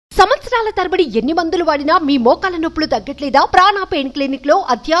సంవత్సరాల తరబడి ఎన్ని మందులు వాడినా మీ మోకాల నొప్పులు తగ్గట్లేదా? ప్రాణ పెయిన్ క్లినిక్ లో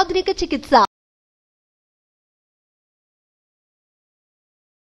అత్యాధునిక చికిత్స.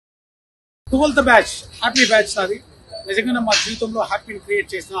 12th batch happy batch sir. నిజంగా మా జీవితంలో హ్యాపీని క్రియేట్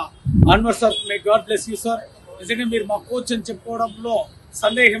చేసిన Anwar sir, may God bless you sir. నిజంగా మీరు మా కోచ్ అని చెప్పుకోవడంలో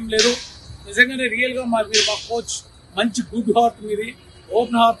సందేహం లేదు. నిజంగానే రియల్గా మీరు మా కోచ్. మంచి గుడ్ హార్ట్ మీది,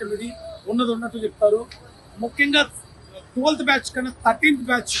 ఓపెన్ హార్ట్ మీది, ఉన్నది ఉన్నట్టు చెప్తారు. ముఖ్యంగా 12th బ్యాచ్ కన్నా 13th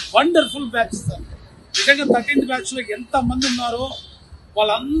batch wonderful batch sir. నిజంగా 13th బ్యాచ్లో ఎంతమంది ఉన్నారో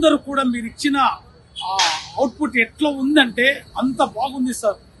వాళ్ళందరూ కూడా మీరు ఇచ్చిన అవుట్పుట్ ఎట్లా ఉందంటే అంత బాగుంది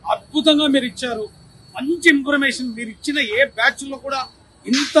సార్. అద్భుతంగా మీరు ఇచ్చారు. మంచి ఇన్ఫర్మేషన్ మీరు ఇచ్చిన ఏ బ్యాచ్లో కూడా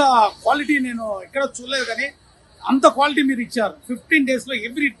ఇంత క్వాలిటీ నేను ఎక్కడ చూడలేదు, కానీ అంత క్వాలిటీ మీరు ఇచ్చారు. 15 డేస్లో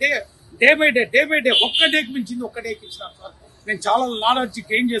ఎవ్రీ డే బై డే ఒక్క డేకి మించింది ఒక్క డేకి ఇచ్చినారు సార్. నేను చాలా నాలెడ్జ్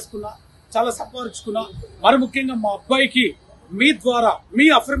గెయిన్ చేసుకున్నా, చాలా సంపాదించుకున్నా. మరి ముఖ్యంగా మా అబ్బాయికి మీ ద్వారా, మీ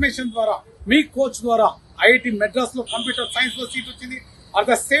అఫర్మేషన్ ద్వారా, మీ కోచ్ ద్వారా ఐఐటి మెడ్రాస్ లో కంప్యూటర్ సైన్స్ లో సీట్ వచ్చింది. అట్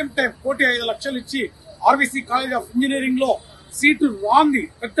ద సేమ్ టైం 1,05,00,000 ఇచ్చి ఆర్బీసీ కాలేజ్ ఆఫ్ ఇంజనీరింగ్ లో సీటు రాంది.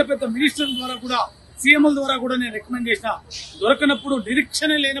 పెద్ద మినిస్టర్ల ద్వారా కూడా, సీఎంల ద్వారా కూడా నేను రికమెండ్ చేసిన. దొరకనప్పుడు,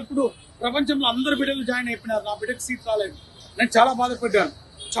 నిరీక్షణ లేనప్పుడు ప్రపంచంలో అందరు బిడ్డలు జాయిన్ అయిపోయినారు. నా బిడ్డకు సీట్ రాలేదు. నేను చాలా బాధపడ్డాను.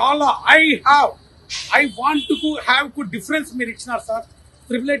 చాలా I want to have difference మీరు ఇచ్చినారు సార్.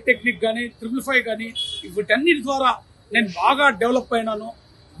 888 టెక్నిక్ కానీ, 555 కానీ, వీటన్నిటి ద్వారా నేను బాగా డెవలప్ అయినాను.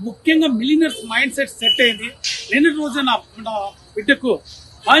 ముఖ్యంగా మిలియనర్స్ మైండ్ సెట్ అయింది. నిన్న రోజు నా బిడ్డకు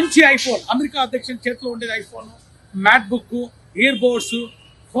మంచి ఐఫోన్, అమెరికా అధ్యక్షుని చేతిలో ఉండేది iPhone, mat book, year boards,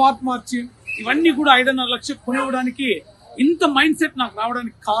 smart watch, ఇవన్నీ కూడా 5.5 లక్షలు కొనివ్వడానికి ఇంత మైండ్ సెట్ నాకు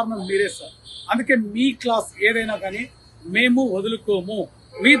రావడానికి కారణం మీరే సార్. అందుకే మీ క్లాస్ ఏదైనా కానీ మేము వదులుకోము.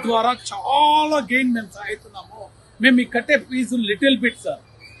 మీ ద్వారా చాలా గెయిన్ మేము అవుతున్నాము. మేము మీకు కట్టే ఫీజు లిటిల్ బిట్ సార్.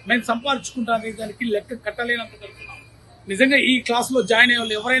 మేము సంపాదించుకుంటాను, దానికి లెక్క కట్టలేనంత కడుతున్నాము. నిజంగా ఈ క్లాస్లో జాయిన్ అయ్యే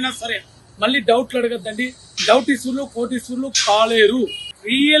వాళ్ళు ఎవరైనా సరే మళ్ళీ డౌట్లు అడగద్దండి. డౌటీసులు కోటీసులు కాలేరు.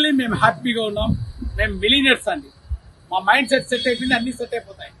 రియల్లీ మేము హ్యాపీగా ఉన్నాం. మేము మిలియనర్స్ అండి. మా మైండ్ సెట్ అయిపోయింది, అన్ని సెట్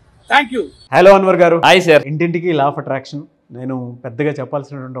అయిపోతాయి. Thank you. హలో అన్వర్ గారు. Hi sir. ఇంటింటికి లా ఆఫ్ అట్రాక్షన్ నేను పెద్దగా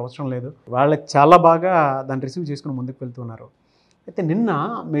చెప్పాల్సినటువంటి అవసరం లేదు. వాళ్ళకి చాలా బాగా దాన్ని రిసీవ్ చేసుకుని ముందుకు వెళ్తున్నారు. అయితే నిన్న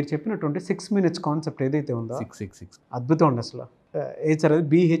మీరు చెప్పినటువంటి 6 minutes కాన్సెప్ట్ ఏదైతే ఉందో 6 అద్భుతం అండి. అసలు ఏ సార్ అది?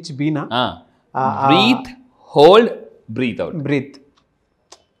 BHBనా? Breath, hold, breath out. Breath.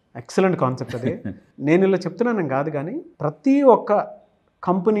 Excellent concept అది. నేను ఇలా చెప్తున్నాను కాదు, కానీ ప్రతి ఒక్క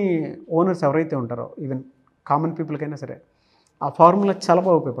కంపెనీ ఓనర్స్ ఎవరైతే ఉంటారో, ఈవెన్ కామన్ పీపుల్కైనా సరే ఆ ఫార్ములా చాలా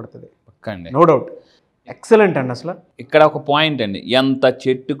బాగా ఉపయోగపడుతుంది. No doubt. ఎక్సలెంట్ అండి. అసలు ఇక్కడ ఒక పాయింట్ అండి, ఎంత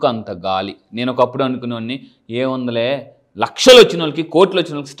చెట్టుకు అంత గాలి. నేను ఒకప్పుడు అనుకునేవాడిని ఏముందలే, లక్షలు వచ్చిన వాళ్ళకి, కోట్లు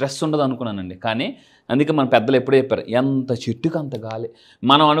వచ్చిన వాళ్ళకి స్ట్రెస్ ఉండదు అనుకున్నానండి. కానీ అందుకే మన పెద్దలు ఎప్పుడూ చెప్పారు, ఎంత చెట్టుకు అంత గాలి.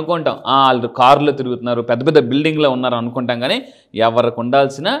 మనం అనుకుంటాం వాళ్ళు కారులో తిరుగుతున్నారు, పెద్ద బిల్డింగ్లో ఉన్నారు అనుకుంటాం, కానీ ఎవరికి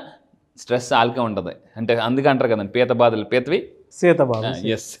ఉండాల్సిన స్ట్రెస్ వాళ్ళకే ఉంటుంది. అంటే అందుకే అంటారు కదండి, పీత బాధలు పీతవి సీత బాధ.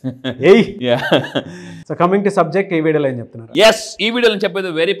 Yes. So coming to subject, ఈ వీడియోలో ఏం చెప్తున్నారు? ఎస్, ఈ వీడియోలో చెప్పేది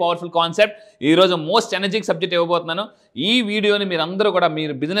వెరీ పవర్ఫుల్ కాన్సెప్ట్. ఈరోజు మోస్ట్ ఎనర్జిక్ సబ్జెక్ట్ ఇవ్వబోతున్నాను. ఈ వీడియోని మీరు అందరూ కూడా,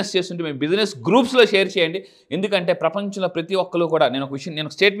 మీరు బిజినెస్ చేస్తుంటే మీ బిజినెస్ గ్రూప్స్లో షేర్ చేయండి. ఎందుకంటే ప్రపంచంలో ప్రతి ఒక్కరు కూడా, నేను ఒక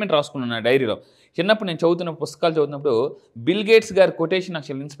స్టేట్మెంట్ రాసుకున్నాను నా డైరీలో. చిన్నప్పుడు నేను పుస్తకాలు చదువుతున్నప్పుడు బిల్ గేట్స్ గారి కొటేషన్ నాకు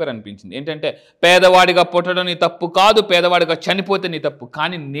చాలా ఇన్స్పైర్ అనిపించింది. ఏంటంటే, పేదవాడిగా పుట్టడం నీ తప్పు కాదు, పేదవాడిగా చనిపోతే నీ తప్పు.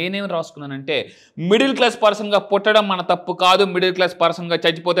 కానీ నేనేం రాసుకున్నానంటే, మిడిల్ క్లాస్ పర్సన్గా పుట్టడం మన తప్పు కాదు, మిడిల్ క్లాస్ పర్సన్గా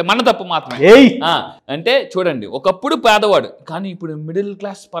చచ్చిపోతే మన తప్పు మాత్రమే. అంటే చూడండి, ఒకప్పుడు పేదవాడు, కానీ ఇప్పుడు మిడిల్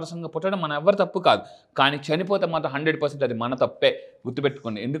క్లాస్ పర్సన్గా పుట్టడం మన ఎవరి తప్పు కాదు, కానీ చనిపోతే మాత్రం 100% అది మన తప్పే.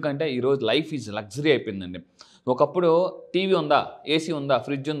 గుర్తుపెట్టుకోండి. ఎందుకంటే ఈరోజు లైఫ్ ఈజ్ లగ్జరీ అయిపోయిందండి. ఒకప్పుడు టీవీ ఉందా, ఏసీ ఉందా,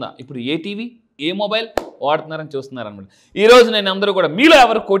 ఫ్రిడ్జ్ ఉందా, ఇప్పుడు ఏ టీవీ, ఏ మొబైల్ వాడుతున్నారని చూస్తున్నారు అనమాట. ఈరోజు నేను అందరూ కూడా మీలో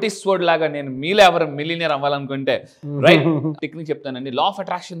ఎవరు కోటీశ్వరుడు లాగా, నేను మీలో ఎవరు మిలియనీర్ అవ్వాలనుకుంటే రైట్ టెక్నిక్ చెప్తానండి. లా ఆఫ్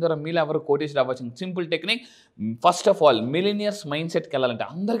అట్రాక్షన్ ద్వారా మీలో ఎవరు కోటీశ్వరుడు అవ్వచ్చు. Simple technique. First of all, millionaires mind సెట్కి వెళ్ళాలంటే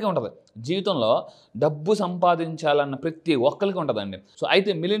అందరికీ ఉంటుంది. జీవితంలో డబ్బు సంపాదించాలన్న ప్రతి ఒక్కరికి ఉంటుందండి. సో అయితే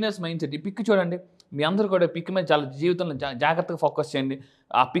మిలియనియర్స్ మైండ్ సెట్, ఈ పిక్ చూడండి. మీ అందరూ కూడా పిక్ మీద చాలా జీవితంలో జాగ్రత్తగా ఫోకస్ చేయండి.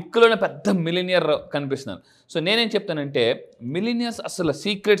 ఆ పిక్లోనే పెద్ద మిలియనియర్ కనిపిస్తున్నారు. సో నేనేం చెప్తానంటే, మిలియనియర్స్ అసలు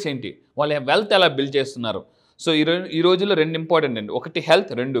సీక్రెట్స్ ఏంటి, వాళ్ళ వెల్త్ ఎలా బిల్డ్ చేస్తున్నారు. సో ఈ రోజుల్లో 2 ఇంపార్టెంట్ అండి. ఒకటి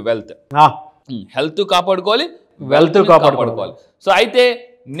హెల్త్, 2 వెల్త్. హెల్త్ కాపాడుకోవాలి, వెల్త్ కాపాడుకోవాలి. సో అయితే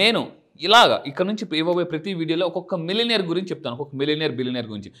నేను ఇలాగా ఇక్కడ నుంచి ఇవ్వబోయే ప్రతి వీడియోలో ఒక్కొక్క మిలియనియర్ గురించి చెప్తాను, ఒక్కొక్క మిలియనియర్ బిలియనియర్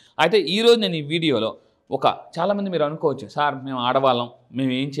గురించి. అయితే ఈరోజు నేను ఈ వీడియోలో చాలామంది మీరు అనుకోవచ్చు, సార్ మేము ఆడవాళ్ళం,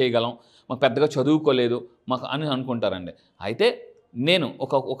 మేము ఏం చేయగలం, మాకు పెద్దగా చదువుకోలేదు మాకు అని అనుకుంటారండి. అయితే నేను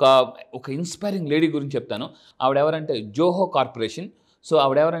ఒక ఇన్స్పైరింగ్ లేడీ గురించి చెప్తాను. ఆవిడ ఎవరంటే, జోహో కార్పొరేషన్ సో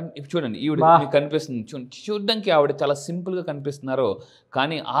ఆవిడ ఎవరంటే చూడండి, ఈవిడ మీకు కనిపిస్తుంది, చూడడానికి ఆవిడ చాలా సింపుల్గా కనిపిస్తున్నారు,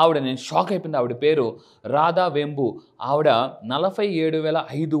 కానీ ఆవిడ నేను షాక్ అయిపోయింది. ఆవిడ పేరు రాధా వెంబు. ఆవిడ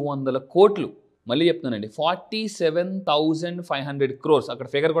 47,500 కోట్లు, మళ్ళీ చెప్తున్నానండి, 47,500 crores, అక్కడ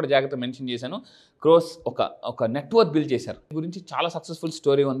ఫిగర్ కూడా జాగ్రత్త మెన్షన్ చేశాను, క్రోర్స్ ఒక నెట్వర్క్ బిల్డ్ చేశారు. గురించి చాలా సక్సెస్ఫుల్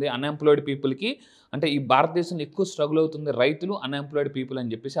స్టోరీ ఉంది. అన్ఎంప్లాయిడ్ పీపుల్కి, అంటే ఈ భారతదేశంలో ఎక్కువ స్ట్రగుల్ అవుతుంది రైతులు, అన్ఎంప్లాయిడ్ పీపుల్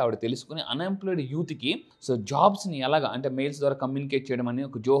అని చెప్పేసి ఆవిడ తెలుసుకుని అన్ఎంప్లాయిడ్ యూత్కి సో జాబ్స్ని ఎలాగా అంటే మెయిల్స్ ద్వారా కమ్యూనికేట్ చేయడం అని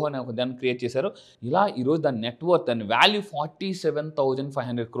ఒక జోహో అనే ఒక దాన్ని క్రియేట్ చేశారు. ఇలా ఈరోజు దాని నెట్వర్క్, దాని వాల్యూ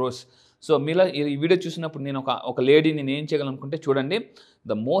 47,500 crores. సో మీలా ఈ వీడియో చూసినప్పుడు నేను ఒక లేడీని నేను ఏం చేయగలనుకుంటే చూడండి,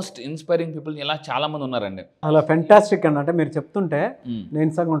 ద మోస్ట్ ఇన్స్పైరింగ్ పీపుల్ ఇలా చాలా మంది ఉన్నారండి. అలా ఫెంటాస్టిక్ అండి. అంటే మీరు చెప్తుంటే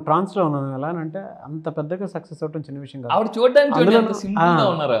నేను సగం ట్రాన్స్లో ఉన్నాను. ఎలా అంటే అంత పెద్దగా సక్సెస్ అవడం చిన్న విషయం కాదు. ఆవిడ చూడడానికి సింపుల్గా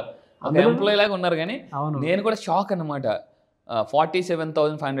ఉన్నారు, ఒక ఎంప్లాయీ లాగా ఉన్నారు, కానీ నేను కూడా షాక్ అన్నమాట.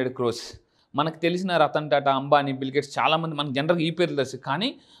 47,500 crores. మనకు తెలిసిన రతన్ టాటా, అంబానీ, బిల్ గేట్స్ చాలా మంది మనకు జనరల్గా ఈ పేర్లు తెలుసు, కానీ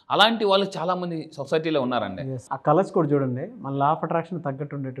అలాంటి వాళ్ళు చాలా మంది సొసైటీలో ఉన్నారండి. ఆ కలర్స్ కూడా చూడండి, మన లా ఆఫ్ అట్రాక్షన్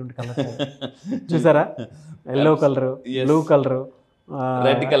తగ్గట్టు ఉండేటువంటి కలర్స్ చూసారా? Yellow colour, blue colour,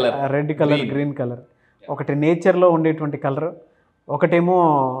 red colour, green colour. ఒకటి నేచర్లో ఉండేటువంటి కలర్, ఒకటేమో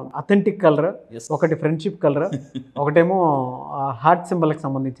అథెంటిక్ కలర్, ఒకటి ఫ్రెండ్షిప్ కలర్, ఒకటేమో హార్ట్ సింబల్కి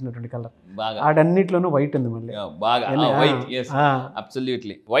సంబంధించినటువంటి కలర్. వాటన్నిటిలోనూ వైట్ ఉంది మళ్ళీ బాగా వైట్.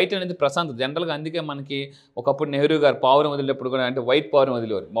 అబ్సల్యూట్లీ వైట్ అనేది ప్రశాంత్. జనరల్గా అందుకే మనకి ఒకప్పుడు నెహ్రూ గారు పావురం వదిలేటప్పుడు కూడా అంటే వైట్ పావురం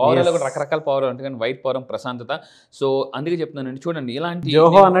వదిలేవారు. పావురాలు కూడా రకరకాల పావురం అంటే కానీ వైట్ పావురం ప్రశాంతత. సో అందుకే చెప్తున్నానండి, చూడండి ఇలాంటి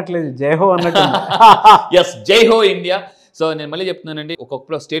జోహో అనట్లేదు, జైహో అన్నట్టు. ఎస్, జై హో ఇండియా. సో నేను మళ్ళీ చెప్తున్నానండి,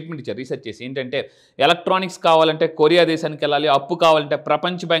 ఒక్కొక్కరు స్టేట్మెంట్ ఇచ్చారు రీసెర్చ్ చేసి, ఏంటంటే ఎలక్ట్రానిక్స్ కావాలంటే కొరియా దేశానికి వెళ్ళాలి, అప్పు కావాలంటే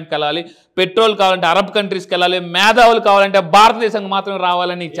ప్రపంచ బ్యాంక్కి వెళ్ళాలి, పెట్రోల్ కావాలంటే అరబ్ కంట్రీస్కి వెళ్ళాలి, మేధావులు కావాలంటే భారతదేశానికి మాత్రం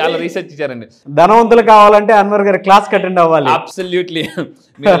రావాలని చాలా రీసెర్చ్ ఇచ్చారండి. ధనవంతులు కావాలంటే అన్వర్ గారి క్లాస్ అటెండ్ అవ్వాలి. అబ్సల్యూట్లీ.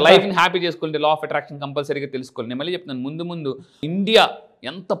 మీరు లైఫ్ని హ్యాపీ చేసుకోండి, లా ఆఫ్ అట్రాక్షన్ కంపల్సరీగా తెలుసుకోవాలి. నేను మళ్ళీ చెప్తున్నాను, ముందు ఇండియా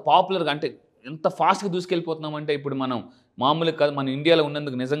ఎంత పాపులర్గా అంటే ఎంత ఫాస్ట్గా దూసుకెళ్ళిపోతున్నామంటే ఇప్పుడు మనం మామూలుగా కాదు, మన ఇండియాలో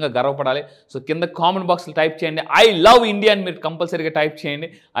ఉన్నందుకు నిజంగా గర్వపడాలి. సో కింద కామెంట్ బాక్స్లో టైప్ చేయండి ఐ లవ్ ఇండియా అని, మీరు కంపల్సరీగా టైప్ చేయండి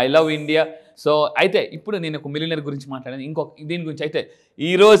ఐ లవ్ ఇండియా. సో అయితే ఇప్పుడు నేను ఒక మిలియనర్ గురించి మాట్లాడాను, ఇంకొక దీని గురించి అయితే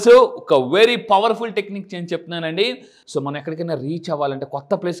ఈరోజు ఒక వెరీ పవర్ఫుల్ టెక్నిక్ నేను చెప్తున్నానండి. సో మనం ఎక్కడికైనా రీచ్ అవ్వాలంటే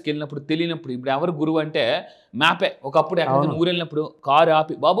కొత్త ప్లేస్కి వెళ్ళినప్పుడు తెలియనప్పుడు, ఇప్పుడు ఎవరు గురువు అంటే మ్యాపే. ఒకప్పుడు ఎక్కడికైనా ఊరు వెళ్ళినప్పుడు కారు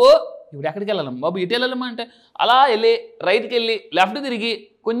ఆపి, బాబు ఇప్పుడు ఎక్కడికి వెళ్ళాలమ్మా, బాబు ఇటు వెళ్ళాలమ్మా అంటే అలా వెళ్ళి రైట్కి వెళ్ళి లెఫ్ట్ తిరిగి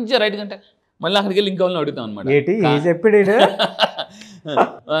కొంచెం రైట్కి అంటే మళ్ళీ అక్కడికి వెళ్ళి ఇంకోళ్ళని అడుగుతాం అనమాట.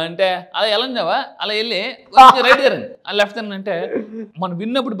 అంటే అలా వెళ్ళందావా, అలా వెళ్ళి కొంచెం రైట్ తిరండి, లెఫ్ట్ తిరండి అంటే మనం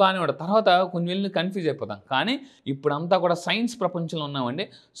విన్నప్పుడు బాగానే ఉంటుంది, తర్వాత కొంచెం వెళ్ళి కన్ఫ్యూజ్ అయిపోతాం. కానీ ఇప్పుడు అంతా కూడా సైన్స్ ప్రపంచంలో ఉన్నామండి.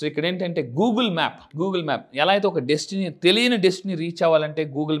 సో ఇక్కడ ఏంటంటే గూగుల్ మ్యాప్ ఎలా అయితే ఒక డెస్టినీ, తెలియని డెస్టినీ రీచ్ అవ్వాలంటే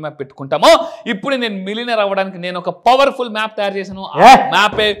గూగుల్ మ్యాప్ పెట్టుకుంటామో, ఇప్పుడు నేను మిలియనర్ అవ్వడానికి నేను ఒక పవర్ఫుల్ మ్యాప్ తయారు చేశాను. ఆ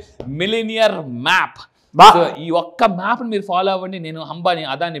మ్యాపే మిలియనియర్ మ్యాప్. ఈ ఒక్క మ్యాప్ని మీరు ఫాలో అవ్వండి. నేను Ambani,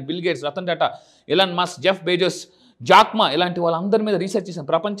 Adani, bill gates, Ratan Tata, Elon Musk, Jeff Bezos, Jack Ma ఇలాంటి వాళ్ళందరి మీద రీసెర్చ్ చేశాను.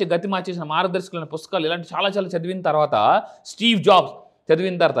 ప్రపంచ గతి మార్చేసిన మార్గదర్శకులైన పుస్తకాలు ఇలాంటి చాలా చదివిన తర్వాత, స్టీవ్ జాబ్స్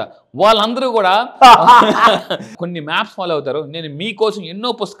చదివిన తర్వాత వాళ్ళందరూ కూడా కొన్ని మ్యాప్స్ ఫాలో అవుతారు. నేను మీకోసం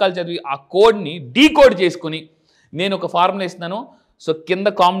ఎన్నో పుస్తకాలు చదివి ఆ కోడ్ని డీకోడ్ చేసుకుని నేను ఒక ఫార్ములా ఇస్తున్నాను. సో కింద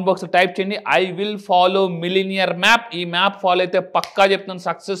కామెంట్ బాక్స్లో టైప్ చేయండి I will follow millionaire map. ఈ మ్యాప్ ఫాలో అయితే పక్కా చెప్తున్నాను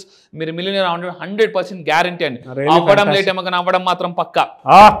సక్సెస్, మీరు మిలియనియర్ 100% గ్యారంటీ అండి. అవ్వడం లేట్ ఏమో కానీ అవ్వడం మాత్రం పక్కా.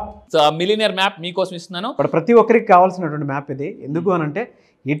 సో ఆ మిలియనియర్ మ్యాప్ మీకోసం ఇస్తున్నాను. ప్రతి ఒక్కరికి కావాల్సినటువంటి మ్యాప్ ఇది. ఎందుకు అని అంటే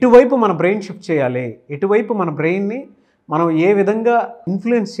ఎటువైపు మన బ్రెయిన్ షిఫ్ట్ చేయాలి, ఎటువైపు మన బ్రెయిన్ని మనం ఏ విధంగా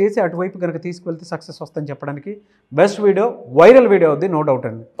ఇన్ఫ్లుయెన్స్ చేసి అటువైపు కనుక తీసుకువెళ్తే సక్సెస్ వస్తుందని చెప్పడానికి బెస్ట్ వీడియో, వైరల్ వీడియో అవుద్ది, నో డౌట్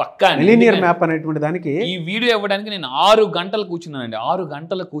అండి. పక్కా మిలియనియర్ మ్యాప్ అనేటువంటి దానికి ఈ వీడియో ఇవ్వడానికి నేను 6 గంటలు కూర్చున్నానండి. 6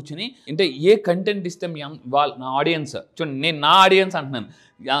 గంటలు కూర్చుని అంటే ఏ కంటెంట్ ఇస్తే నా ఆడియన్స్ చూడండి, నేను నా ఆడియన్స్ అంటున్నాను,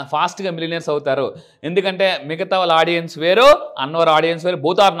 ఫాస్ట్గా మిలియనర్స్ అవుతారు. ఎందుకంటే మిగతా వాళ్ళ ఆడియన్స్ వేరు, అన్నవర్ ఆడియన్స్ వేరు,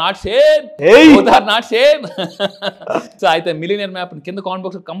 both are not same. So అయితే మిలియనర్ మ్యాప్ కింద కామెంట్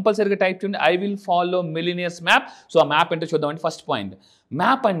బాక్స్ కంపల్సరీగా టైప్ చేయండి I will follow millionaires map. So ఆ మ్యాప్ ఏంటో చూద్దామండి. ఫస్ట్ పాయింట్,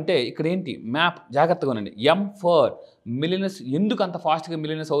 మ్యాప్ అంటే ఇక్కడ ఏంటి, మ్యాప్ జాగ్రత్తగా ఉండండి. M for millionaires. ఎందుకు అంత ఫాస్ట్గా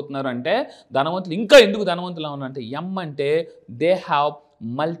మిలియనర్స్ అవుతున్నారు అంటే, ధనవంతులు ఇంకా ఎందుకు ధనవంతులు అవునారంటే, ఎం అంటే they have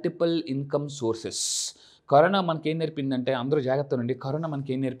multiple income sources. Corona మనకేం నేర్పిందంటే, అందరూ జాగ్రత్త ఉండండి, కరోనా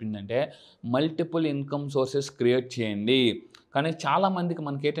మనకేం నేర్పిందంటే మల్టిపుల్ ఇన్కమ్ సోర్సెస్ క్రియేట్ చేయండి. కానీ చాలామందికి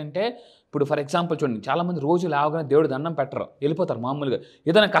మనకేంటంటే, ఇప్పుడు ఫర్ ఎగ్జాంపుల్ చూడండి, చాలామంది రోజు లేవగానే దేవుడు దండం పెట్టరు, వెళ్ళిపోతారు మామూలుగా.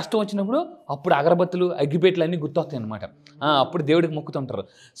 ఏదైనా కష్టం వచ్చినప్పుడు అప్పుడు అగరబత్తులు, అగ్గిపేట్లు అన్నీ గుర్తొస్తాయి అనమాట. అప్పుడు దేవుడికి మొక్కుతుంటారు.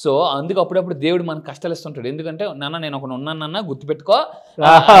 సో అందుకు అప్పుడప్పుడు దేవుడు మనకు కష్టాలు ఇస్తుంటాడు. ఎందుకంటే నేను ఒకడు ఉన్నానన్నా గుర్తుపెట్టుకో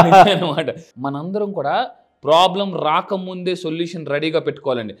అనమాట. మనందరం కూడా ప్రాబ్లం రాకముందే సొల్యూషన్ రెడీగా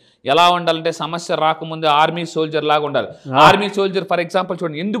పెట్టుకోవాలండి. ఎలా ఉండాలంటే, సమస్య రాకముందే ఆర్మీ సోల్జర్ లాగా ఉండాలి. ఆర్మీ సోల్జర్ ఫర్ ఎగ్జాంపుల్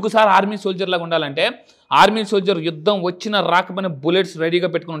చూడండి, ఎందుకు సార్ ఆర్మీ సోల్జర్ లాగా ఉండాలంటే, ఆర్మీ సోల్జర్ యుద్ధం వచ్చిన రాకపోయినా బుల్లెట్స్ రెడీగా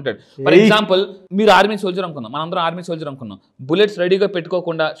పెట్టుకుని ఉంటాడు. ఫర్ ఎగ్జాంపుల్ మీరు ఆర్మీ సోల్జర్ అనుకుందాం, మనందరం ఆర్మీ సోల్జర్ అనుకున్నాం, బుల్లెట్స్ రెడీగా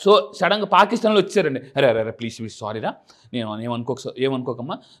పెట్టుకోకుండా సో సడన్గా పాకిస్తాన్లో వచ్చారండి, అరే అరే అరే ప్లీజ్ సారీరా, నేను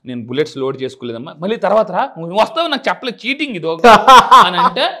ఏమనుకోకమ్మా, నేను బుల్లెట్స్ లోడ్ చేసుకోలేదమ్మా, మళ్ళీ తర్వాత రా నువ్వు వస్తావు నాకు చెప్పలేదు, చీటింగ్ ఇది అని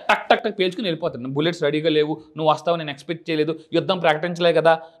అంటే టక్ టక్ టక్ పేల్చుకుని వెళ్ళిపోతాడు. బుల్లెట్స్ రెడీగా లేవు, నువ్వు వస్తావు నేను ఎక్స్పెక్ట్ చేయలేదు, యుద్ధం ప్రకటించలే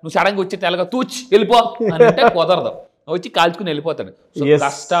కదా, నువ్వు సడన్గా వచ్చి తెల్లగా తూచి వెళ్ళిపో అని అంటే కుదరదు, వచ్చి కాల్చుకుని వెళ్ళిపోతాడు. సో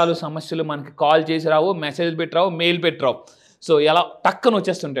కష్టాలు సమస్యలు మనకి కాల్ చేసి రావు, మెసేజ్ పెట్టి రావు, మెయిల్ పెట్టి రావు, సో ఎలా టక్కన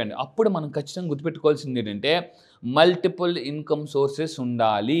వచ్చేస్తుంటాయండి. అప్పుడు మనం ఖచ్చితంగా గుర్తుపెట్టుకోవాల్సింది ఏంటంటే మల్టిపుల్ ఇన్కమ్ సోర్సెస్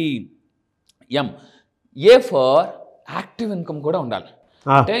ఉండాలి. ఏ ఫర్ యాక్టివ్ ఇన్కమ్ కూడా ఉండాలి.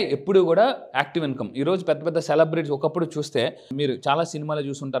 అంటే ఎప్పుడు కూడా యాక్టివ్ ఇన్కమ్. ఈరోజు పెద్ద పెద్ద సెలబ్రిటీస్ ఒకప్పుడు చూస్తే మీరు చాలా సినిమాలు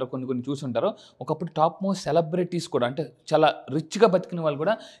చూసుంటారు, కొన్ని చూసుంటారు, ఒకప్పుడు టాప్ మోస్ట్ సెలబ్రిటీస్ కూడా అంటే చాలా రిచ్గా బతికిన వాళ్ళు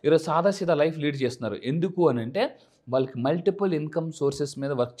కూడా ఈరోజు సాదాసీదా లైఫ్ లీడ్ చేస్తున్నారు. ఎందుకు అని అంటే వాళ్ళకి మల్టిపుల్ ఇన్కమ్ సోర్సెస్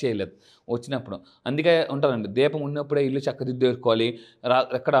మీద వర్క్ చేయలేదు వచ్చినప్పుడు. అందుకే ఉంటారండి, దీపం ఉన్నప్పుడే ఇల్లు చక్కదిద్దుకోవాలి.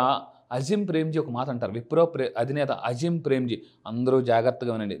 ఎక్కడ అజిమ్ ప్రేమ్జీ ఒక మాట అంటారు, విప్రో అధినేత అజిమ్ ప్రేమ్జీ, అందరూ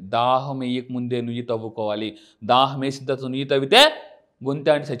జాగ్రత్తగా వినండి, దాహం వేయక ముందే నుయ్యి తవ్వుకోవాలి, దాహం వేసిన తర్వాత నుయ్యి తవ్వితే గొంతు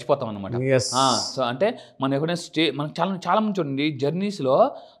అంటే చచ్చిపోతాం అనమాట. సో అంటే మనం ఎక్కడైనా మనకు చాలా మంది చూడండి జర్నీస్లో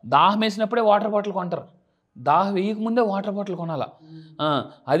దాహం వేసినప్పుడే వాటర్ బాటిల్ కొంటారు, దాహం వేయక ముందే వాటర్ బాటిల్ కొనాలి.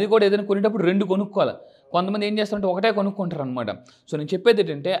 అది కూడా ఏదైనా కొనేటప్పుడు 2 కొనుక్కోవాలి. కొంతమంది ఏం చేస్తారంటే ఒకటే కొనుక్కుంటారు అనమాట. సో నేను చెప్పేది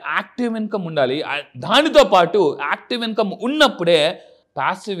ఏంటంటే యాక్టివ్ ఇన్కమ్ ఉండాలి. దానితో పాటు యాక్టివ్ ఇన్కమ్ ఉన్నప్పుడే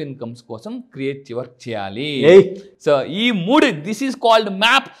పాసివ్ ఇన్కమ్స్ కోసం వర్క్ చేయాలి. సో ఈ 3 దిస్ ఈజ్ కాల్డ్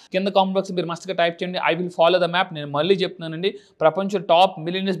మ్యాప్. కింద కామెంట్ బాక్స్ మీరు మస్తుగా టైప్ చేయండి, I will follow the map. నేను మళ్ళీ చెప్తున్నానండి, ప్రపంచ టాప్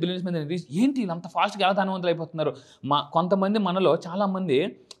బిలియనర్స్ మీద ఏంటి అంత ఫాస్ట్గా ఎలా ధనవంతులు అయిపోతున్నారు. కొంతమంది మనలో చాలామంది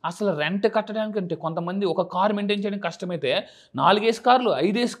అసలు రెంట్ కట్టడానికి అంటే కొంతమంది ఒక కార్ మెయింటైన్ చేయడానికి కష్టమైతే 4 కార్లు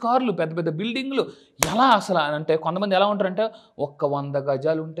 5 కార్లు పెద్ద పెద్ద బిల్డింగ్లు ఎలా అసలు అంటే కొంతమంది ఎలా ఉంటారంటే 100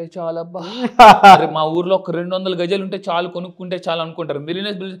 గజాలు ఉంటే చాలబ్బా, మా ఊర్లో ఒక 200 గజాలు ఉంటే చాలు, కొనుక్కుంటే చాలు అనుకుంటారు.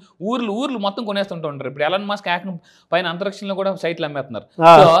 బిలియనర్స్ ఊర్లు మొత్తం కొనేస్తుంటూ ఉంటారు. ఇప్పుడు ఎలాన్ మస్క్ పైన అంతరిక్షంలో కూడా సైట్లు అమ్మేస్తున్నారు.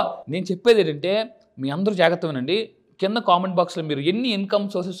 సో నేను చెప్పేది ఏంటంటే మీ అందరూ జాగ్రత్త వినండి, కింద కామెంట్ బాక్స్లో మీరు ఎన్ని ఇన్కమ్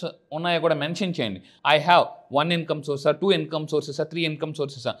సోర్సెస్ ఉన్నాయో కూడా మెన్షన్ చేయండి. I have 1 income సోర్సా, 2 income సోర్సెసా, 3 income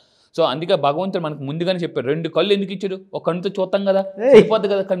సోర్సెసా. So అందుకే భగవంతుడు మనకు ముందుగానే చెప్పాడు, 2 కళ్ళు ఎందుకు ఇచ్చాడు, ఒక కన్నుతో చూస్తాం కదా అయిపోద్ది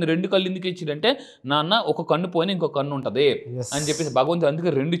కదా, కానీ 2 కళ్ళు ఎందుకు ఇచ్చాడు అంటే నాన్న ఒక కన్ను పోయినా ఇంకో కన్ను ఉంటుంది అని చెప్పేసి భగవంతుడు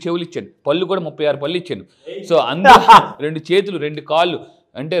అందుకే 2 చెవులు ఇచ్చాడు, పళ్ళు కూడా 36 పళ్ళు ఇచ్చాడు. సో అందుకే 2 చేతులు 2 కాళ్ళు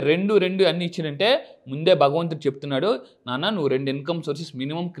అంటే 2 అన్ని ఇచ్చిందంటే ముందే భగవంతుడు చెప్తున్నాడు, నాన్న నువ్వు 2 ఇన్కమ్ సోర్సెస్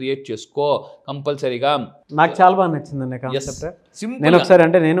మినిమం క్రియేట్ చేసుకో కంపల్సరీగా. నాకు చాలా బాగా నచ్చిందండి కాన్సెప్ట్. నేను ఒకసారి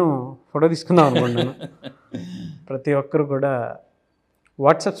అంటే నేను ఫోటో తీసుకుందాం అనుకుంటున్నాను. ప్రతి ఒక్కరు కూడా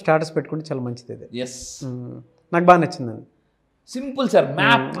వాట్సాప్ స్టేటస్ పెట్టుకుంటే చాలా మంచిది ఇది. నాకు బాగా నచ్చిందండి. Simple sir,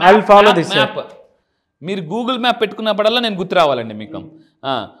 map. I will follow this map. మీరు గూగుల్ మ్యాప్ పెట్టుకున్నప్పుడల్లా నేను గుర్తు రావాలండి మీకు,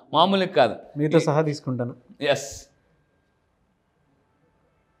 మామూలుగా కాదు, మీతో సహా తీసుకుంటాను.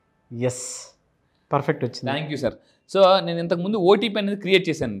 ఎస్ పర్ఫెక్ట్ వచ్చింది, థ్యాంక్ యూ సార్. సో నేను ఇంతకుముందు ఓటీపీ అనేది క్రియేట్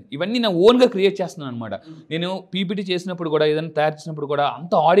చేశాను, ఇవన్నీ నా ఓన్గా క్రియేట్ చేస్తున్నాను అనమాట. నేను పీపీటీ చేసినప్పుడు కూడా ఏదైనా తయారు చేసినప్పుడు కూడా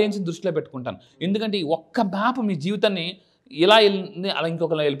అంత ఆడియన్స్ని దృష్టిలో పెట్టుకుంటాను. ఎందుకంటే ఈ ఒక్క మ్యాప్ మీ జీవితాన్ని ఇలా వెళ్ళి అలా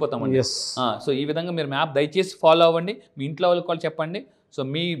ఇంకొకలా వెళ్ళిపోతామండి. సో ఈ విధంగా మీరు మ్యాప్ దయచేసి ఫాలో అవ్వండి, మీ ఇంట్లో వాళ్ళకి కూడా చెప్పండి, సో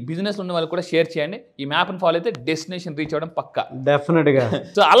మీ బిజినెస్లో ఉన్న వాళ్ళకి కూడా షేర్ చేయండి. ఈ మ్యాప్ని ఫాలో అయితే డెస్టినేషన్ రీచ్ అవ్వడం పక్కా, డెఫినెట్గా.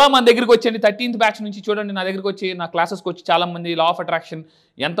 సో అలా మన దగ్గరికి వచ్చండి. 13th బ్యాచ్ నుంచి చూడండి, నా దగ్గరికి వచ్చి నా క్లాసెస్కి వచ్చి చాలామంది లా ఆఫ్ అట్రాక్షన్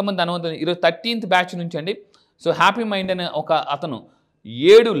ఎంతమంది అనువంతం ఈరోజు 13th బ్యాచ్ నుంచి అండి. సో హ్యాపీ మైండ్ అనే ఒక అతను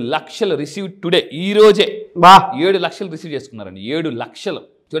 7 లక్షలు రిసీవ్ టుడే, ఈ రోజే 7 లక్షలు రిసీవ్ చేసుకున్నారండి. 7 లక్షలు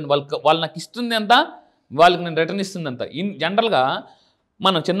చూడండి. వాళ్ళు నాకు ఇస్తుంది ఎంత, వాళ్ళకి నేను రిటర్న్ ఇస్తుంది అంత. జనరల్గా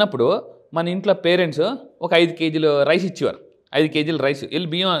మనం చిన్నప్పుడు మన ఇంట్లో పేరెంట్స్ ఒక 5 కేజీలు రైస్ ఇచ్చేవారు. 5 కేజీలు రైస్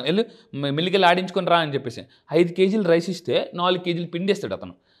వెళ్ళి మిల్లికెళ్ళి ఆడించుకొని రా అని చెప్పేసి 5 కేజీలు రైస్ ఇస్తే 4 కేజీలు పిండి వేస్తాడు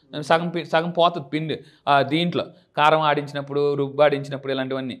అతను. సగం పోతుంది పిండి దీంట్లో, కారం ఆడించినప్పుడు, రుబ్బు ఆడించినప్పుడు,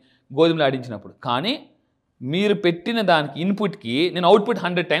 ఇలాంటివన్నీ గోధుమలు ఆడించినప్పుడు. కానీ మీరు పెట్టిన దానికి ఇన్పుట్కి నేను output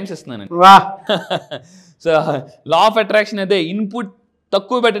 100 times ఇస్తున్నానండి. So law of attraction అదే, ఇన్పుట్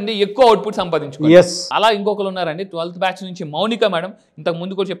తక్కువ పెట్టండి, ఎక్కువ అవుట్పుట్ సంపాదించుకోండి. అలా ఇంకొకరు ఉన్నారండి 12th బ్యాచ్ నుంచి మౌనిక మేడం. ఇంతకు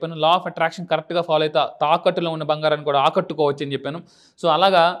ముందు కూడా చెప్పాను, లా ఆఫ్ అట్రాక్షన్ కరెక్ట్గా ఫాలో అయితే తాకట్టులో ఉన్న బంగారాన్ని కూడా ఆకట్టుకోవచ్చు అని చెప్పాను. సో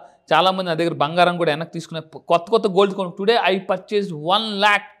అలాగా చాలామంది నా దగ్గర బంగారం కూడా వెనక్కి తీసుకునే కొత్త గోల్డ్ కొను. Today I purchase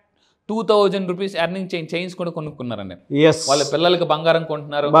 1,02,000 rupees earning chains కూడా కొనుక్కున్నారండి. వాళ్ళ పిల్లలకి బంగారం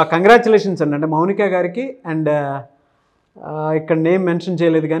కొంటున్నారు. కంగ్రాచులేషన్స్ అండి మౌనిక గారికి. అండ్ ఇక్కడ నేమ్ మెన్షన్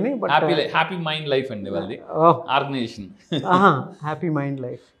చేయలేదు కానీ హ్యాపీ మైండ్ లైఫ్ అండి వాళ్ళది organisation. Happy mind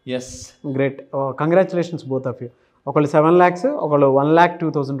life, yes, great. Congratulations both of you. ఒకళ్ళు 7 lakhs, ఒకళ్ళు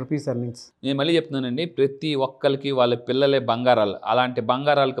 1,02,000 రూపీస్ ఎర్నింగ్స్. నేను మళ్ళీ చెప్తున్నానండి, ప్రతి ఒక్కరికి వాళ్ళ పిల్లలే బంగారాలు. అలాంటి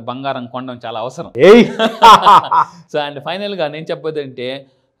బంగారాలకు బంగారం కొనడం చాలా అవసరం. సో అండ్ ఫైనల్గా నేను చెప్పేది అంటే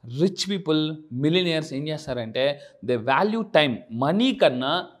రిచ్ పీపుల్ మిలినియర్స్ ఏం చేస్తారంటే దే వాల్యూ టైం, మనీ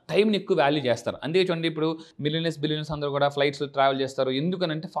కన్నా టైంని ఎక్కువ వాల్యూ చేస్తారు. అందుకే చూడండి ఇప్పుడు బిలియనర్స్ అందరూ కూడా ఫ్లైట్స్లో ట్రావెల్ చేస్తారు.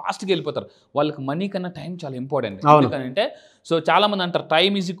 ఎందుకనంటే ఫాస్ట్గా వెళ్ళిపోతారు. వాళ్ళకి మనీ కన్నా టైం చాలా ఇంపార్టెంట్. ఎందుకనంటే సో చాలామంది అంటారు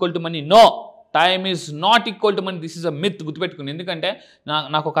time is equal to money. No, time is not equal to money. This is a myth, గుర్తుపెట్టుకుని. ఎందుకంటే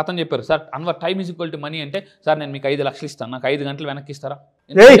నాకు ఒక అతను చెప్పారు, sir Anwar time is equal to money అంటే, సార్ నేను మీకు 5 లక్షలు ఇస్తాను, నాకు 5 గంటలు వెనక్కి ఇస్తారా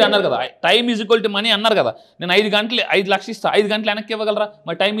అన్నారు కదా. Time is equal to money అన్నారు కదా, నేను 5 లక్షలు ఇస్తాను, 5 గంటలు వెనక్కి ఇవ్వగలరా?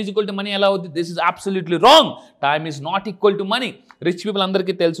 మరి time is equal to money ఎలా అవుతుంది? This is absolutely wrong. Time is not equal to money. Rich people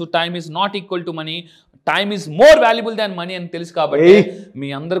అందరికీ తెలుసు time is not equal to money. Time is more valuable than money అని తెలుసు. కాబట్టి మీ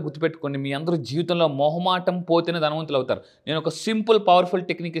అందరూ గుర్తుపెట్టుకోండి, మీ అందరూ జీవితంలో మొహమాటం పోతేనే ధనవంతులు అవుతారు. నేను ఒక సింపుల్ పవర్ఫుల్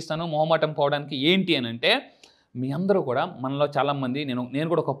టెక్నిక్ ఇస్తాను మొహమాటం పోవడానికి. ఏంటి అని అంటే, మీ అందరూ కూడా మనలో చాలామంది, నేను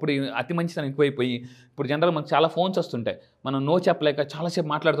కూడా ఒకప్పుడు అతి మంచితనం ఎక్కువైపోయి, ఇప్పుడు జనరల్ మనకు చాలా ఫోన్స్ వస్తుంటాయి, మనం నో చెప్పలేక చాలాసేపు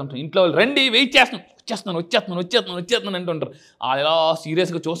మాట్లాడుతుంటాం. ఇంట్లో వాళ్ళు రండి వెయిట్ వచ్చేస్తున్నాను అంటుంటారు. అలా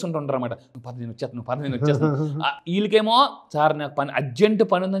సీరియస్గా చూస్తుంటుంటారు అనమాట. నేను వచ్చేస్తాను. వీళ్ళకేమో సార్ నాకు అర్జెంట్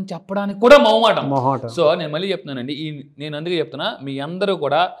పని ఉందని చెప్పడానికి కూడా మొహమాటం. సో నేను మళ్ళీ చెప్తున్నానండి, నేను అందుకే చెప్తున్నా, మీ అందరూ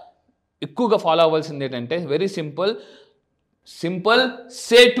కూడా ఎక్కువగా ఫాలో అవ్వాల్సింది ఏంటంటే very simple,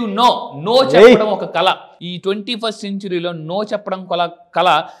 say to know. No చెప్పడం ఒక కళ. ఈ 21st సెంచురీలో నో చెప్పడం కళ.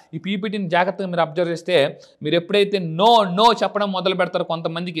 ఈ పీపీటీని జాగ్రత్తగా మీరు అబ్జర్వ్ చేస్తే, మీరు ఎప్పుడైతే నో చెప్పడం మొదలు పెడతారో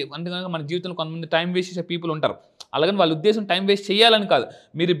కొంతమందికి, అందుకని మన జీవితంలో కొంతమంది టైం వేస్ట్ చేసే పీపుల్ ఉంటారు. అలాగని వాళ్ళ ఉద్దేశం టైం వేస్ట్ చేయాలని కాదు.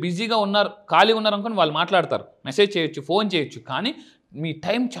 మీరు బిజీగా ఉన్నారు, ఖాళీ ఉన్నారు అనుకుని వాళ్ళు మాట్లాడతారు, మెసేజ్ చేయొచ్చు, ఫోన్ చేయొచ్చు, కానీ మీ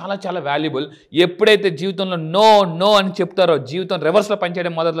టైం చాలా చాలా వాల్యుబుల్. ఎప్పుడైతే జీవితంలో నో అని చెప్తారో జీవితం రివర్స్లో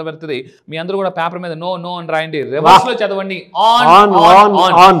పనిచేయడం మొదలు పెడుతుంది. మీ అందరూ కూడా పేపర్ మీద నో అని రాయండి, రివర్స్లో చదవండి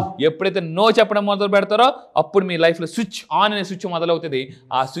ఆన్. ఎప్పుడైతే నో చెప్పడం మొదలు పెడతారో అప్పుడు మీ లైఫ్లో స్విచ్ ఆన్ అనే స్విచ్ మొదలవుతుంది.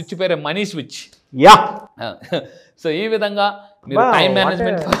 ఆ స్విచ్ పేరే మనీ స్విచ్. సో ఈ విధంగా మీరు time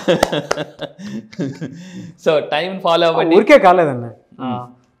management, so time follow అవ్వండి. ఊరికే కాలేదన్న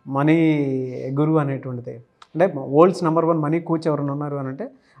మనీ గురువు అనేటువంటిది. అంటే వరల్డ్స్ నెంబర్ 1 మనీ కోచ్ ఎవరైనా ఉన్నారు అని అంటే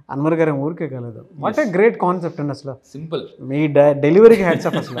అన్వర్ గారు ఊరికే కాలేదు. వాట్ ఏ గ్రేట్ కాన్సెప్ట్ అండి. అసలు సింపుల్, మీ డెలివరీకి హ్యాట్స్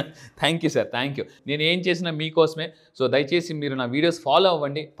ఆఫ్ అసలు. Thank you sir, thank you. నేను ఏం చేసినా మీకోసమే. సో దయచేసి మీరు నా వీడియోస్ ఫాలో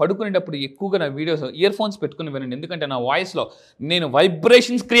అవ్వండి. పడుకునేటప్పుడు ఎక్కువగా నా వీడియోస్ ఇయర్ ఫోన్స్ పెట్టుకుని వినండి. ఎందుకంటే నా వాయిస్లో నేను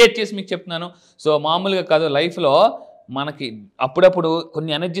వైబ్రేషన్స్ క్రియేట్ చేసి మీకు చెప్తున్నాను. సో మామూలుగా కాదు, లైఫ్లో మనకి అప్పుడప్పుడు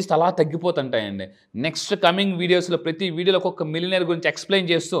కొన్ని ఎనర్జీస్ అలా తగ్గిపోతుంటాయండి. నెక్స్ట్ కమింగ్ వీడియోస్లో ప్రతి వీడియోలో ఒక్కొక్క మిలియనర్ గురించి ఎక్స్ప్లెయిన్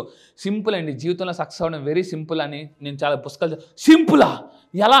చేస్తూ, సింపుల్ అండి జీవితంలో సక్సెస్ అవ్వడం వెరీ సింపుల్ అని నేను చాలా పుస్తకాలు. సింపులా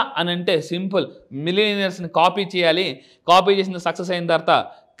ఎలా అని అంటే, సింపుల్ మిలియనర్స్ని కాపీ చేయాలి, కాపీ చేసిన సక్సెస్ అయిన తర్వాత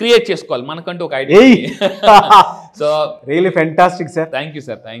క్రియేట్ చేసుకోవాలి మనకంటూ ఒక idea. So really fantastic sir. Thank you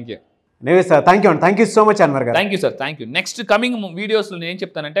sir, thank you. Sir thank you so much Anwar గారు. Thank you sir, thank you. Next coming వీడియోస్లో నేను ఏం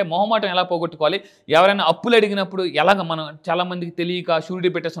చెప్తానంటే, మొహమాటం ఎలా పోగొట్టుకోవాలి, ఎవరైనా అప్పులు అడిగినప్పుడు ఎలాగ, మనం చాలా మందికి తెలియక షూరిటీ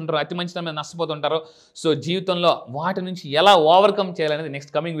పెట్టేస్తుంటారు, అతి మంచితనం మీద నష్టపోతుంటారు. సో జీవితంలో వాటి నుంచి ఎలా ఓవర్కమ్ చేయాలనేది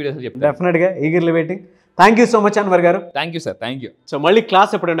నెక్స్ట్ కమింగ్ వీడియోస్లో చెప్తాను. డెఫినెట్గా eagerly waiting. Thank you so much Anwar గారు. Thank you sir, thank you. So మళ్ళీ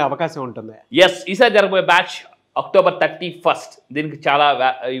క్లాస్ ఎప్పుడైనా అవకాశం ఉంటుంది? ఎస్, ఈసారి జరగబోయే బ్యాచ్ October 31st. దీనికి చాలా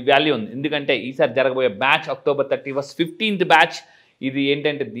వాల్యూ ఉంది. ఎందుకంటే ఈసారి జరగబోయే batch October 31st 15th batch. ఇది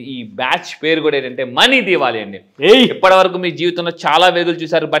ఏంటంటే, ఈ బ్యాచ్ పేరు కూడా ఏంటంటే మనీ దివాలి అండి. ఇప్పటి వరకు మీ జీవితంలో చాలా వేగులు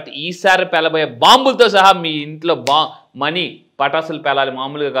చూసారు, బట్ ఈసారి పేలబోయే బాంబులతో సహా మీ ఇంట్లో మనీ పటాసులు పేలాలి,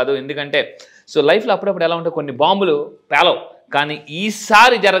 మామూలుగా కాదు. ఎందుకంటే సో లైఫ్లో అప్పుడప్పుడు ఎలా ఉంటే కొన్ని బాంబులు పేలవు, కానీ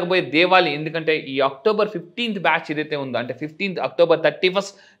ఈసారి జరగబోయే దేవాలి. ఎందుకంటే ఈ October 15th బ్యాచ్ ఏదైతే ఉందో, అంటే October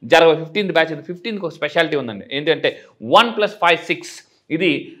 31st జరగబోయే 15th బ్యాచ్, 15th ఒక స్పెషాలిటీ ఉందండి. ఏంటంటే 1 + 5 6.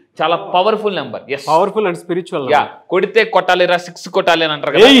 ఇది చాలా powerful number. Powerful and spiritual. కొడితే కొట్టాలిరా, 6 కొట్టాలి అని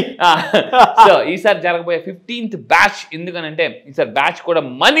అంటారు కదా. సో ఈసారి జరగబోయే 15th బ్యాచ్ ఎందుకనంటే, ఈసారి బ్యాచ్ కూడా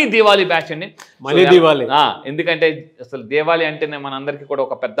మనీ దివాలి బ్యాచ్ అండి. మనీ దివాలి. ఎందుకంటే అసలు దేవాలి అంటేనే మన అందరికీ కూడా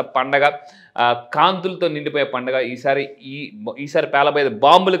ఒక పెద్ద పండగ, కాంతులతో నిండిపోయే పండగ. ఈసారి పేలబోయేది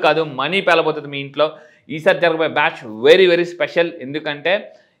బాంబులు కాదు, మనీ పేలబోతుంది మీ ఇంట్లో. ఈసారి జరగబోయే బ్యాచ్ వెరీ వెరీ స్పెషల్. ఎందుకంటే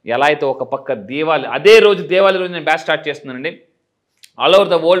ఎలా అయితే ఒక పక్క దేవాలి, అదే రోజు దేవాలి రోజు నేను బ్యాచ్ స్టార్ట్ చేస్తున్నానండి. ఆల్ ఓవర్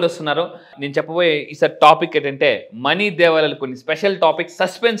ద వరల్డ్ వస్తున్నారు. నేను చెప్పబోయే ఈసారి టాపిక్ ఏంటంటే మనీ దేవాలయాలు. కొన్ని స్పెషల్ టాపిక్స్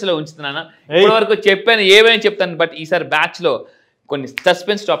సస్పెన్స్లో ఉంచుతున్నాను. ఇప్పటి వరకు చెప్పాను, ఏమైనా చెప్తాను, బట్ ఈసారి బ్యాచ్లో కొన్ని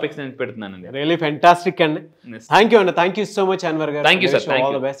సస్పెన్స్ టాపిక్స్ నేను పెడుతున్నానండి. రియల్లీ ఫెంటాస్టిక్ అండి. థ్యాంక్ యూ అండి. Thank you so much Anwar గారు. Thank you sir,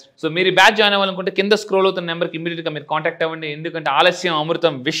 thank you. So మీరు బ్యాచ్ జాయిన్ అవ్వాలనుకుంటే కింద స్క్రోల్ అవుతున్న నెంబర్కి ఇమీడియట్గా మీరు కాంటాక్ట్ అవ్వండి. ఎందుకంటే ఆలస్యం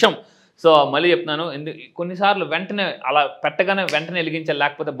అమృతం విషం. సో మళ్ళీ చెప్తున్నాను, కొన్నిసార్లు వెంటనే అలా పెట్టగానే వెంటనే వెలిగించాలి,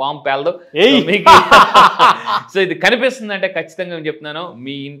 లేకపోతే బాంబు పేలదు మీకు. సో ఇది కనిపిస్తుంది అంటే ఖచ్చితంగా నేను చెప్తున్నాను,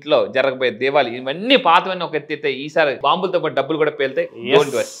 మీ ఇంట్లో జరగబోయే దేవాలి ఇవన్నీ పాతవన్నీ ఒక ఎత్తితే ఈసారి బాంబులతో పాటు డబ్బులు కూడా పేలుతాయి.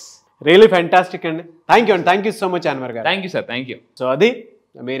 రియల్లీ ఫెంటాస్టిక్ అండి. Thank you so much Anwar గారు. Thank you sir, thank you. So అది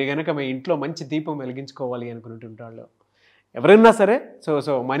మీరు కనుక మీ ఇంట్లో మంచి దీపం వెలిగించుకోవాలి అనుకుంటుంటాళ్ళు ఎవరైనా సరే,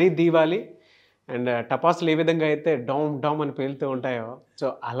 సో మనీ దీవాలి అండ్ టపాసులు ఏ విధంగా అయితే డామ్ డామ్ అని పేలుతూ ఉంటాయో, సో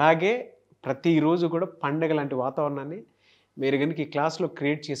అలాగే ప్రతిరోజు కూడా పండగ లాంటి వాతావరణాన్ని మీరు కనుక ఈ క్లాస్లో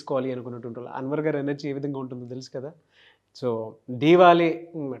క్రియేట్ చేసుకోవాలి అనుకున్నటువంటి అన్వర్ గారి ఎనర్జీ ఏ విధంగా ఉంటుందో తెలుసు కదా. సో దీవాలి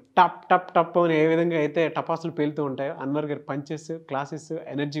టప్ టప్ టప్ అని ఏ విధంగా అయితే టపాసులు పేలుతూ ఉంటాయో, అన్వర్ గారి పంచెస్ క్లాసెస్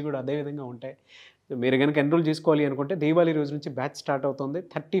ఎనర్జీ కూడా అదే విధంగా ఉంటాయి. మీరు కనుక ఎన్రోల్ చేసుకోవాలి అనుకుంటే దీపావళి రోజు నుంచి బ్యాచ్ స్టార్ట్ అవుతుంది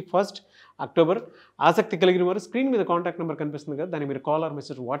 31st అక్టోబర్. ఆసక్తి కలిగిన వారు స్క్రీన్ మీద కాంటాక్ట్ నెంబర్ కనిపిస్తుంది కదా, దాన్ని మీరు కాల్ ఆర్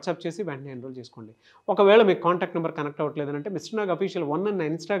మెసేజ్ వాట్సాప్ చేసి వెంటనే ఎన్రోల్ చేసుకోండి. ఒకవేళ మీకు contact number connect అవ్వట్లేదంటే mister Nag official 1 అన్న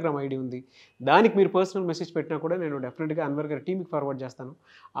ఇన్స్టాగ్రామ్ ఐడి ఉంది, దానికి మీరు పర్సనల్ మెసేజ్ పెట్టినా కూడా నేను డెఫినెట్గా అన్వర్ గారి టీమ్కి ఫార్వర్డ్ చేస్తాను.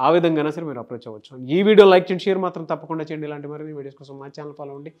 ఆ విధంగా సరే మీరు అప్రోచ్ అవ్వచ్చు. ఈ వీడియో లైక్ చేయండి, షేర్ మాత్రం తప్పకుండా చేయండి. ఇలాంటి మరిన్ని వీడియోస్ కోసం మా ఛానల్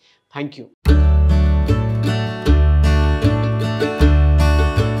ఫాలో అవ్వండి. Thank you.